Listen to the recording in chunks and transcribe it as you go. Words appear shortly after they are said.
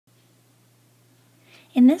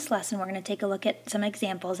In this lesson, we're going to take a look at some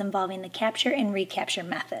examples involving the capture and recapture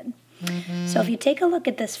method. So if you take a look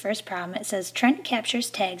at this first problem, it says Trent captures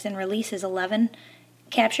tags and releases 11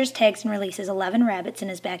 rabbits in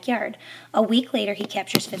his backyard. A week later, he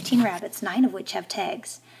captures 15 rabbits, 9 of which have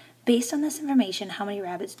tags. Based on this information, how many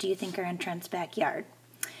rabbits do you think are in Trent's backyard?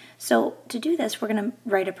 So to do this, we're going to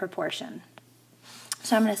write a proportion.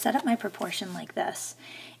 So I'm going to set up my proportion like this.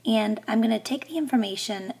 And I'm going to take the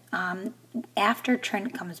information after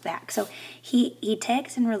Trent comes back. So he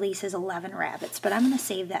tags and releases 11 rabbits, but I'm going to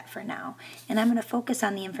save that for now. And I'm going to focus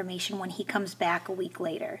on the information when he comes back a week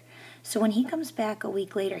later. So when he comes back a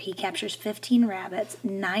week later, he captures 15 rabbits,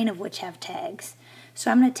 9 of which have tags. So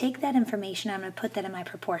I'm going to take that information, I'm going to put that in my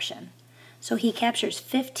proportion. So he captures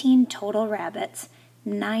 15 total rabbits,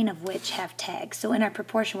 9 of which have tags. So in our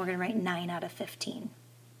proportion, we're going to write 9 out of 15.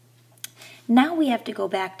 Now we have to go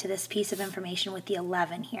back to this piece of information with the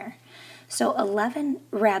 11 here. So 11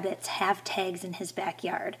 rabbits have tags in his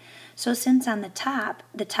backyard. So since on the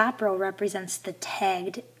top row represents the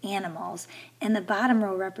tagged animals and the bottom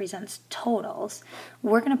row represents totals,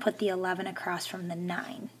 we're going to put the 11 across from the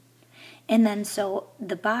 9. And then so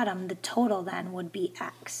the bottom, the total then would be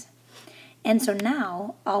x. And so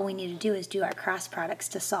now all we need to do is do our cross products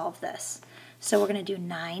to solve this. So we're going to do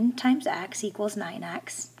 9 times x equals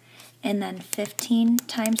 9x. And then 15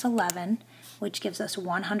 times 11, which gives us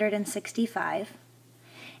 165.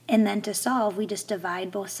 And then to solve, we just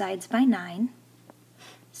divide both sides by 9.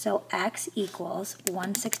 So x equals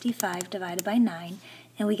 165 divided by 9,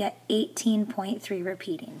 and we get 18.3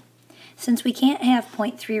 repeating. Since we can't have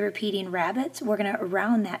 0.3 repeating rabbits, we're going to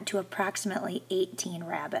round that to approximately 18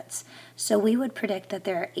 rabbits. So we would predict that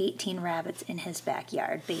there are 18 rabbits in his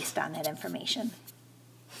backyard based on that information.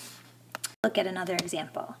 Look at another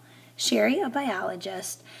example. Sherry, a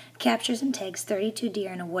biologist, captures and tags 32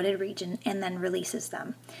 deer in a wooded region and then releases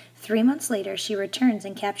them. 3 months later, she returns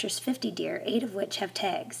and captures 50 deer, 8 of which have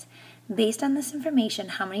tags. Based on this information,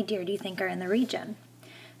 how many deer do you think are in the region?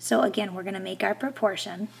 So again, we're going to make our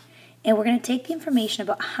proportion, and we're going to take the information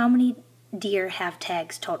about how many deer have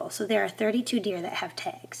tags total. So there are 32 deer that have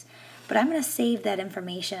tags. But I'm going to save that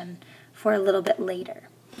information for a little bit later.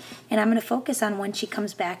 And I'm going to focus on when she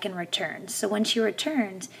comes back and returns. So when she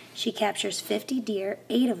returns, she captures 50 deer,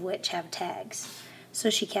 8 of which have tags. So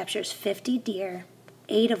she captures 50 deer,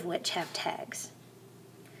 8 of which have tags.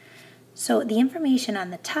 So the information on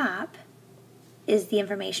the top is the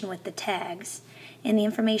information with the tags, and the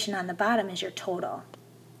information on the bottom is your total.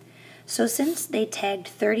 So since they tagged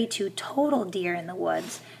 32 total deer in the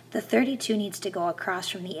woods, the 32 needs to go across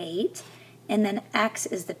from the 8, and then x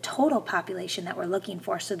is the total population that we're looking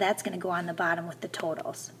for, so that's going to go on the bottom with the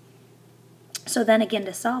totals. So then again,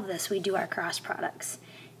 to solve this, we do our cross products.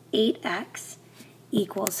 8x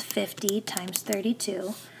equals 50 times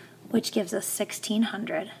 32, which gives us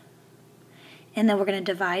 1,600. And then we're going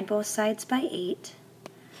to divide both sides by 8.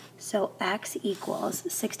 So x equals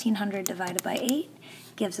 1,600 divided by 8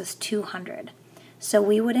 gives us 200. So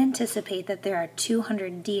we would anticipate that there are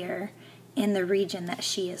 200 deer in the region that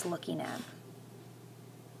she is looking at.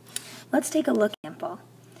 Let's take a look at the example.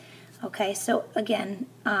 Okay, so again,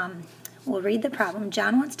 we'll read the problem.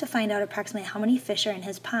 John wants to find out approximately how many fish are in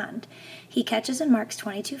his pond. He catches and marks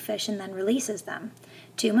 22 fish and then releases them.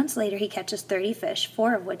 2 months later, he catches 30 fish,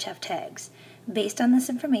 4 of which have tags. Based on this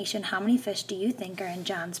information, how many fish do you think are in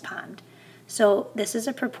John's pond? So this is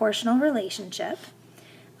a proportional relationship.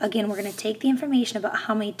 Again, we're going to take the information about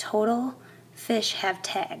how many total fish have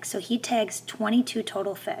tags. So he tags 22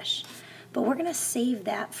 total fish. But we're going to save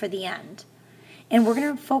that for the end. And we're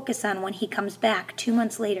going to focus on when he comes back 2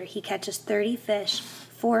 months later, he catches 30 fish,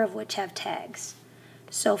 4 of which have tags.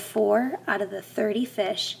 So 4 out of the 30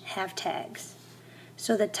 fish have tags.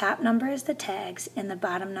 So the top number is the tags and the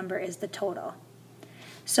bottom number is the total.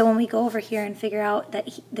 So when we go over here and figure out that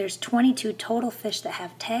there's 22 total fish that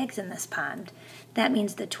have tags in this pond, that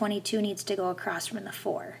means the 22 needs to go across from the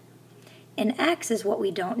 4. And x is what we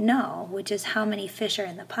don't know, which is how many fish are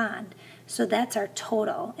in the pond. So that's our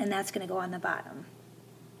total, and that's going to go on the bottom.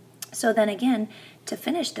 So then again, to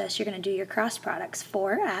finish this, you're going to do your cross products.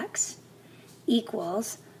 4x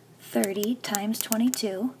equals 30 times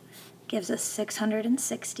 22 gives us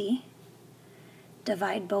 660.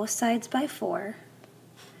 Divide both sides by 4.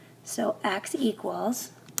 So x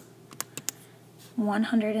equals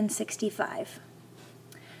 165.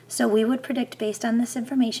 So we would predict based on this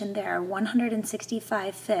information there are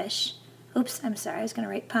 165 fish. Oops, I'm sorry, I was going to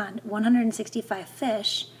write pond. 165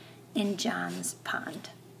 fish in John's pond.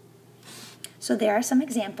 So there are some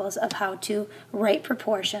examples of how to write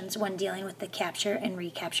proportions when dealing with the capture and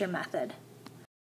recapture method.